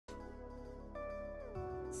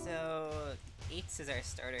Meets is our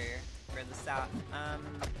starter for the South.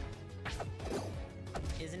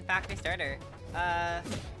 Is in fact a starter. I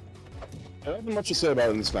don't have much to say about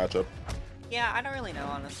it in this matchup. Yeah, I don't really know,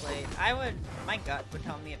 honestly. My gut would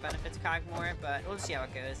tell me it benefits Kragg more, but we'll see how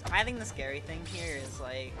it goes. I think the scary thing here is,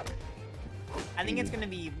 like, I think it's gonna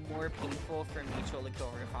be more painful for Meechole to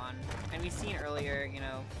kill Roofon. And we've seen earlier, you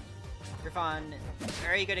know, Roofon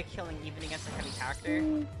very good at killing even against a heavy character.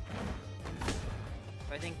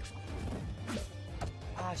 So I think,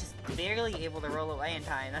 just barely able to roll away in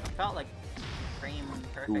time. That felt like frame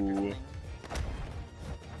perfect or something.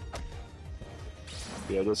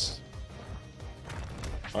 Yeah,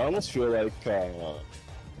 I almost feel like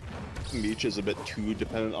Meech is a bit too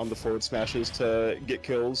dependent on the forward smashes to get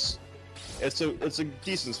kills. It's a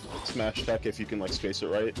decent smash tech if you can like space it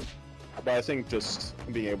right, but I think just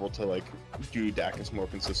being able to like do Dacus more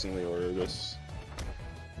consistently or just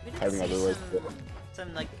having other ways.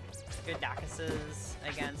 Some like good Dacuses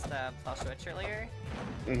against Flush Switch earlier.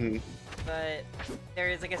 But there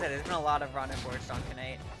is, like I said, there's been a lot of Ranno forged on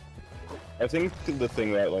tonight. I think the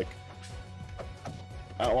thing that like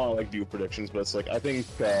I don't want to like do predictions, but it's like I think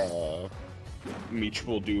Meech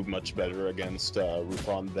will do much better against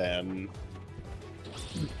Roofon than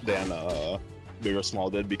Big or Small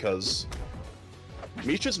did, because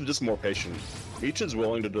Meech is just more patient. Meech is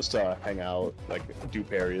willing to just hang out, like do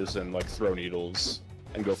parries and like throw needles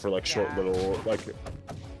and go for like short little like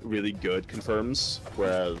really good confirms,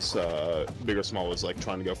 whereas Big or Small was like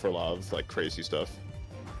trying to go for a lot of like crazy stuff.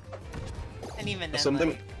 And even then,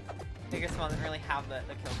 like, Big or Small didn't really have the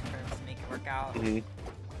kill confirms to make it work out.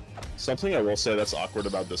 Something I will say that's awkward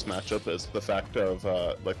about this matchup is the fact of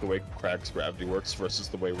like the way Kragg's gravity works versus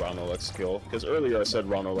the way Ranno likes to kill. Because earlier I said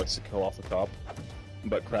Ranno likes to kill off the top,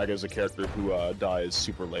 but Kragg is a character who dies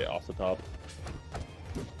super late off the top.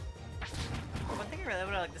 One thing I really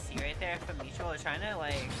would like to see right there from Meechole is trying to,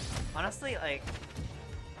 like, honestly, like,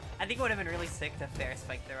 I think it would have been really sick to fair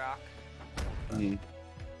spike the rock.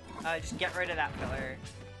 Just get rid of that pillar.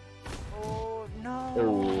 Oh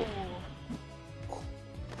no! Oh.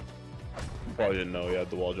 Probably didn't know he had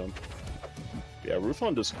the wall jump. Yeah,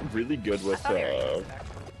 Roofon is really good with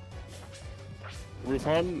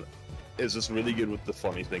Roofon is just really good with the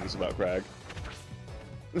funny things about Kragg.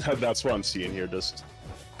 That's what I'm seeing here, just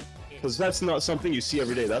because that's not something you see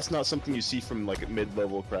every day. That's not something you see from like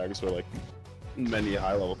mid-level Kraggs or like many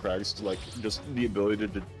high-level Kraggs. Like just the ability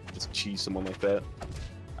to just cheese someone like that.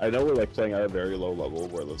 I know we're like playing at a very low level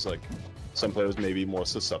where there's like some players may be more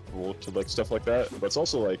susceptible to like stuff like that, but it's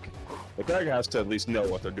also like the Kragg has to at least know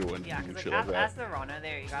what they're doing. Yeah, because like, as the Ranno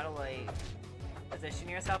there, you gotta like position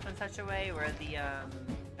yourself in such a way where the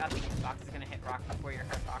hitbox is gonna hit rock before your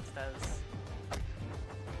hurtbox does.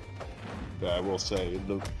 Yeah, I will say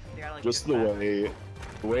Like, just the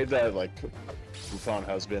way that like Roofon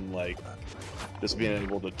has been like just being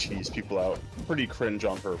able to cheese people out, pretty cringe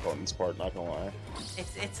on her opponent's part, not gonna lie.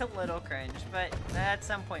 It's a little cringe, but at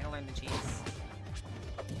some point you'll learn to cheese.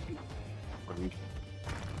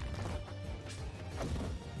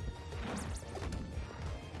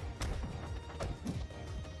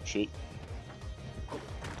 Shit.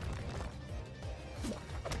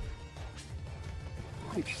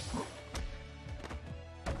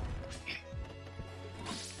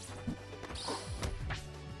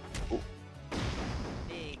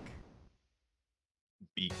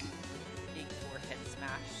 Big forehead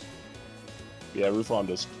smash. Yeah, Roofon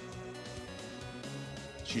just...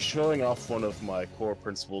 She's showing off one of my core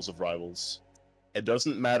principles of Rivals. It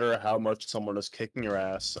doesn't matter how much someone is kicking your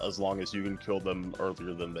ass as long as you can kill them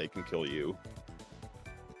earlier than they can kill you.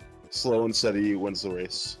 Slow and steady wins the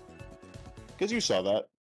race. Because you saw that.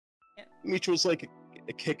 Yeah. Meech was like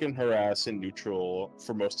kicking her ass in neutral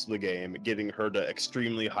for most of the game, getting her to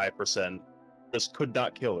extremely high percent, just could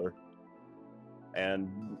not kill her.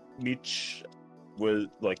 And Meech was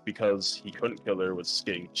like, because he couldn't kill her, was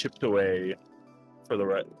getting chipped away for the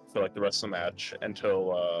rest of the match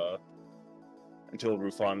until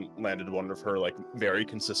Roofon landed one of her like very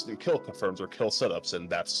consistent kill confirms or kill setups, and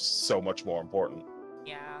that's so much more important.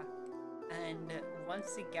 Yeah, and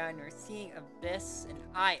once again we're seeing Abyss, and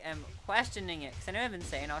I am questioning it because I know I've been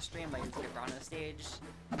saying I'll stream like a Ranno stage,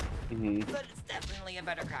 but it's definitely a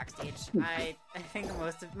better Kragg stage. I think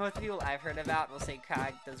most of people I've heard about will say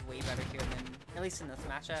Kragg does way better here than, at least in this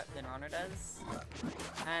matchup, than Ranno does,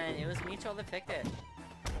 and it was Meechole that picked it.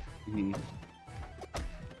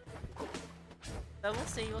 So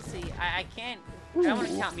we'll see. I don't want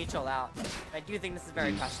to count Meechole out. I do think this is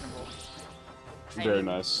very questionable. Very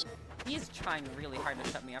nice. He's trying really hard to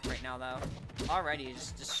shut me up right now, though. Already,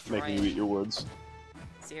 just destroying. Making you eat your words.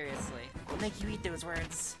 Seriously. I'll make you eat those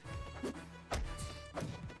words.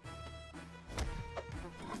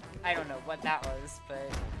 I don't know what that was, but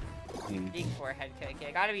big forehead kick.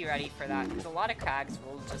 I gotta be ready for that, because a lot of Kraggs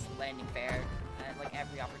will just landing fair at like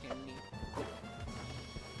every opportunity.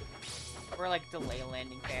 Or like delay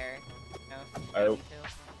landing fair, you know,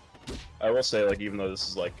 I will say, like, even though this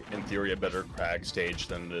is like in theory a better Kragg stage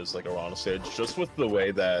than it is like a Ranno stage, just with the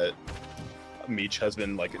way that Meech has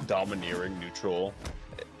been like domineering neutral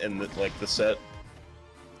in the set,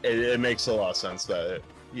 it makes a lot of sense that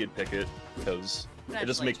he'd pick it, because it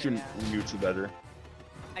just makes your neutral better.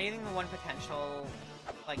 I think the one potential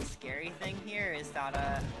like scary thing here is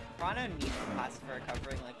that Ranno needs class for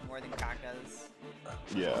recovering like more than Kragg does.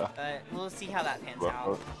 Yeah. But we'll see how that pans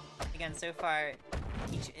out. Again, so far,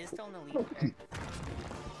 Meech is still in the lead here.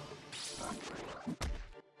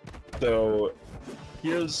 So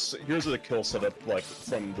here's the kill setup like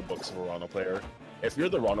from the books of a Ranno player. If you're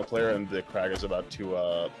the Ranno player and the Kragg is about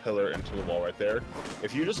to pillar into the wall right there,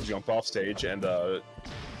 if you just jump off stage and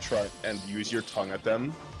try and use your tongue at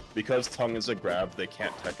them, because tongue is a grab, they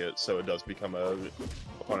can't tech it, so it does become a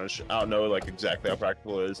punish. I don't know like exactly how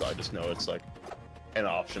practical it is. I just know it's like an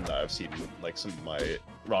option that I've seen like some of my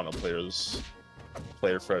Ranno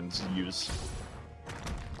player friends use.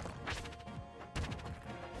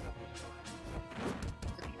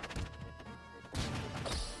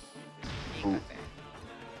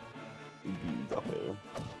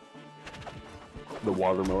 The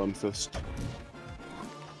watermelon fist.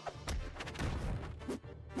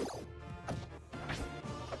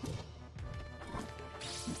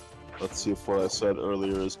 Let's see if what I said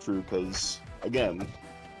earlier is true, because again,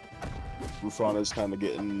 Roofon is kind of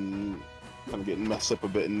getting messed up a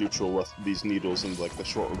bit in neutral with these needles and like the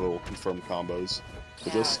short little confirmed combos.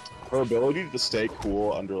 But just her ability to stay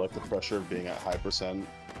cool under like the pressure of being at high percent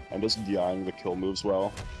and just DIing the kill moves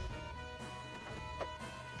well.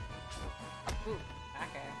 Ooh,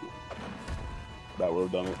 okay. That would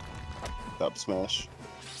have done it. Tap smash.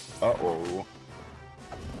 Uh-oh.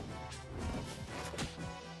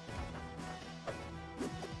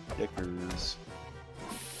 Dickers.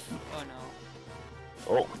 Oh no.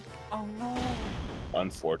 Oh. Oh no!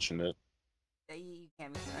 Unfortunate. You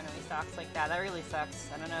can't miss enemy stocks like that. That really sucks.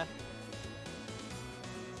 I don't know.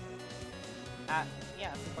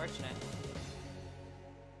 Yeah, it's unfortunate.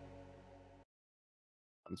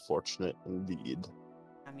 Unfortunate indeed.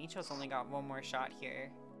 Meechole's only got one more shot here.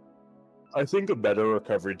 I think a better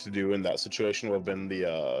recovery to do in that situation would have been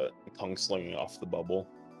the tongue slinging off the bubble.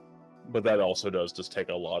 But that also does just take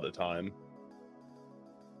a lot of time.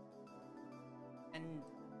 And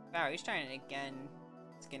wow, he's trying it again.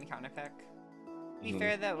 Skin counter pick. To be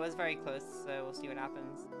fair, that was very close, so we'll see what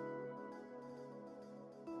happens.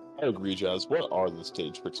 I agree, Jazz. What are the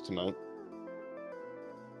stage picks tonight?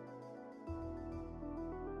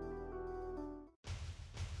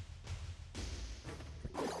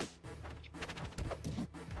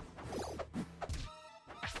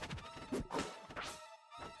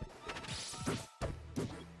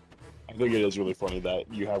 I think it is really funny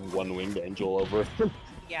that you have one winged angel over.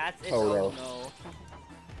 Yeah, it's oh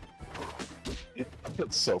no.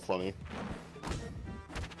 It's so funny.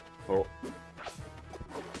 Oh.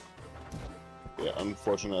 Yeah,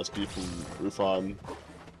 unfortunate SP from Roofon.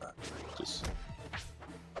 Just...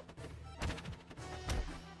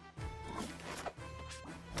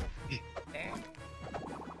 There.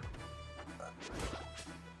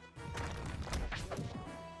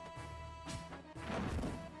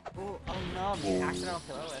 Ooh, oh no, the accidental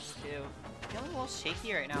pillow-less too. Feeling a little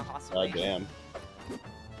shaky right now, possibly. God damn.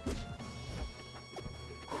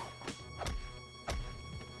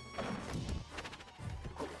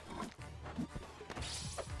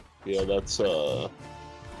 Yeah, that's this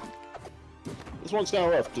one's kind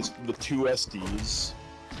of rough. Just the two SDs.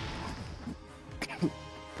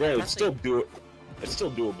 Granted, it's still doable.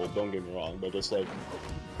 Don't get me wrong, but just like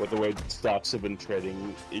with the way stocks have been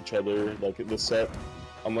trading each other, like this set,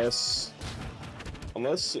 unless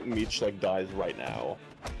Meech like dies right now,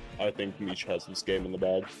 I think Meech has this game in the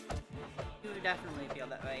bag. You would definitely feel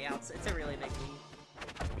that way. Yeah, it's a really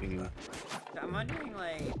big lead. I'm wondering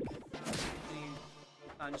like.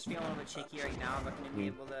 I'm just feeling a little bit shaky right now, but gonna be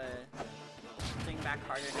able to swing back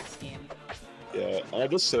harder next game. Yeah, and I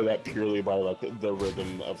just say that purely by like the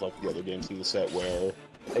rhythm of like the other games in the set, where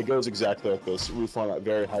it goes exactly like this: Roofon at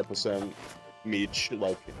very high percent, Meech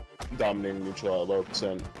like dominating neutral at lower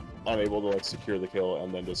percent, unable to like secure the kill,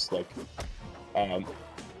 and then just like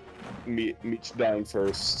Meech dying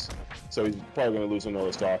first, so he's probably gonna lose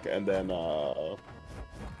another stock, and then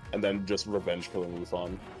just revenge killing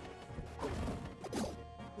Roofon.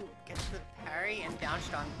 And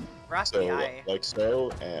downshed on Rock so, the eye. Like so,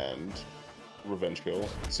 and revenge kill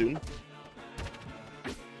soon.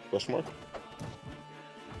 Question mark?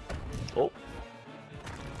 Oh.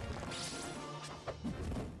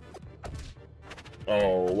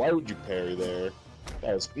 Oh, why would you parry there?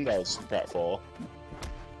 That was pratfall.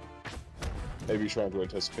 Maybe you're trying to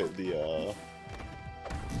anticipate the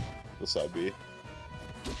side B.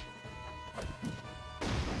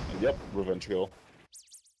 And yep, revenge kill.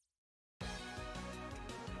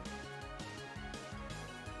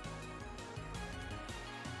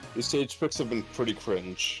 These stage picks have been pretty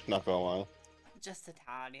cringe, not gonna lie. Just a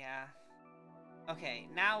tad, yeah. Okay,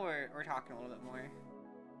 now we're talking a little bit more.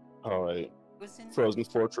 Alright. Frozen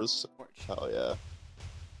Fortress. Hell yeah.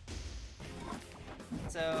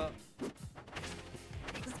 So,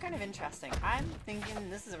 this is kind of interesting. I'm thinking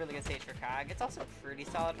this is a really good stage for Kragg. It's also pretty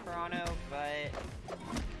solid for Ranno, but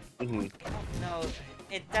I don't know.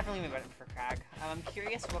 It definitely would be better for Kragg. I'm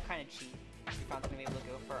curious what kind of cheat Roofon's gonna be able to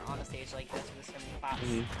go for on a stage like this with so many claps.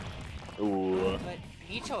 Ooh. But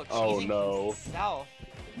Meechole cheesing himself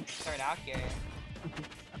to start out here.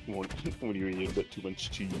 What do you eat a bit too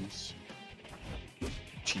much cheese?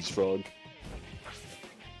 Cheese frog.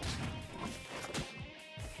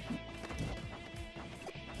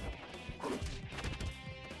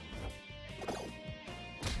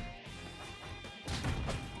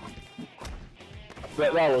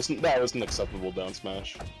 That wasn't acceptable down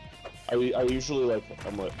smash. I usually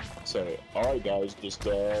I'm like say, alright guys, just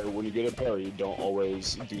when you get a parry, don't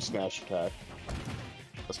always do smash attack.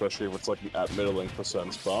 Especially if it's like at middling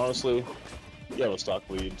percents. But honestly, you have a stock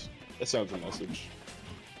lead. It sounds a message.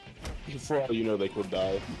 For all you know, they could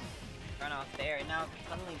die. Run off there, and now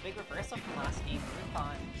suddenly big reversal from last game.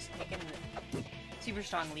 Roofon just taking the super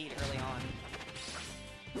strong lead early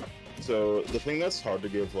on. So the thing that's hard to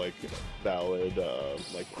give like valid,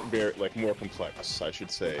 like more complex, I should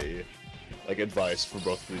say, like advice for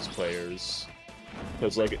both of these players,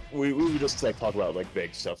 because like we would just like talk about like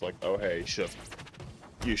big stuff like, oh hey, shift.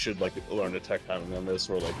 You should like learn attack timing on this,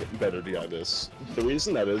 or like better DI this. The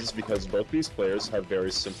reason that is because both these players have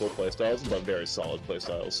very simple playstyles, but very solid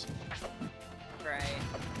playstyles. Right.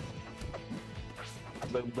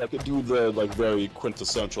 They do the like very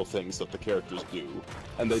quintessential things that the characters do,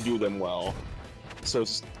 and they do them well. So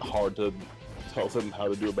it's hard to tell them how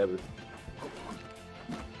to do it better.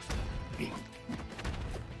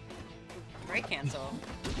 Break cancel.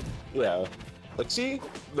 Yeah, like see,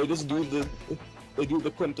 they just do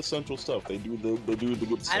the quintessential stuff. They do the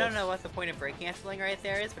good stuff. I don't know what the point of break canceling right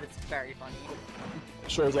there is, but it's very funny.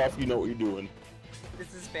 Shows off you know what you're doing.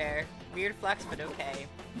 This is fair. Weird flex, but okay.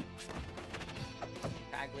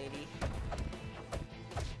 Kragg lady.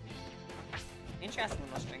 Interesting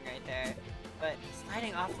little string right there, but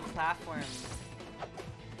sliding off the platform.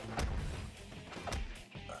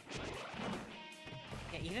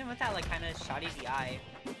 Yeah, even with that like kind of shoddy DI.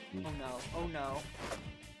 Oh no! Oh no!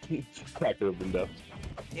 That could have been death.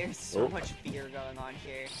 There's so much fear going on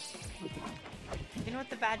here. Even with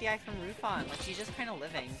the bad DI from Roofon, like she's just kind of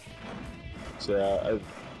living. So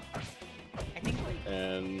I think like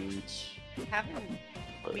and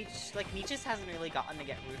Meech just hasn't really gotten to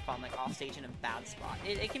get Roofon like off stage in a bad spot.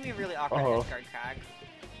 It can be really awkward to guard Kragg.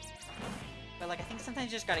 But like I think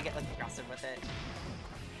sometimes you just gotta get like aggressive with it.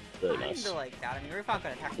 Very nice. Kinda like that. I mean Roofon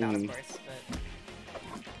could attack that of course, but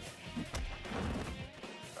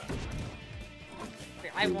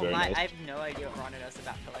I won't lie, I have no idea what Ranno knows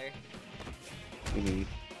about Pillar.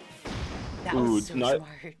 That was so smart.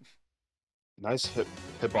 Nice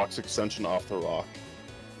hitbox extension off the rock.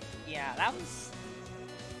 Yeah, that was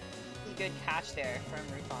a good catch there from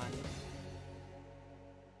Roofon.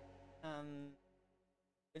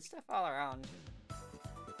 Good stuff all around.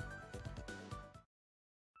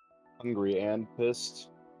 Hungry and pissed.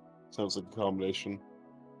 Sounds like a combination.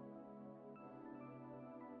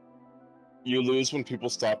 You lose when people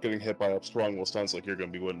stop getting hit by Upstrong. Well, sounds like you're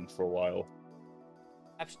gonna be winning for a while.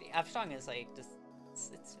 Upstrong is like just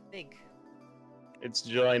it's big. It's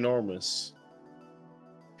ginormous.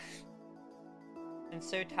 I'm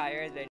so tired that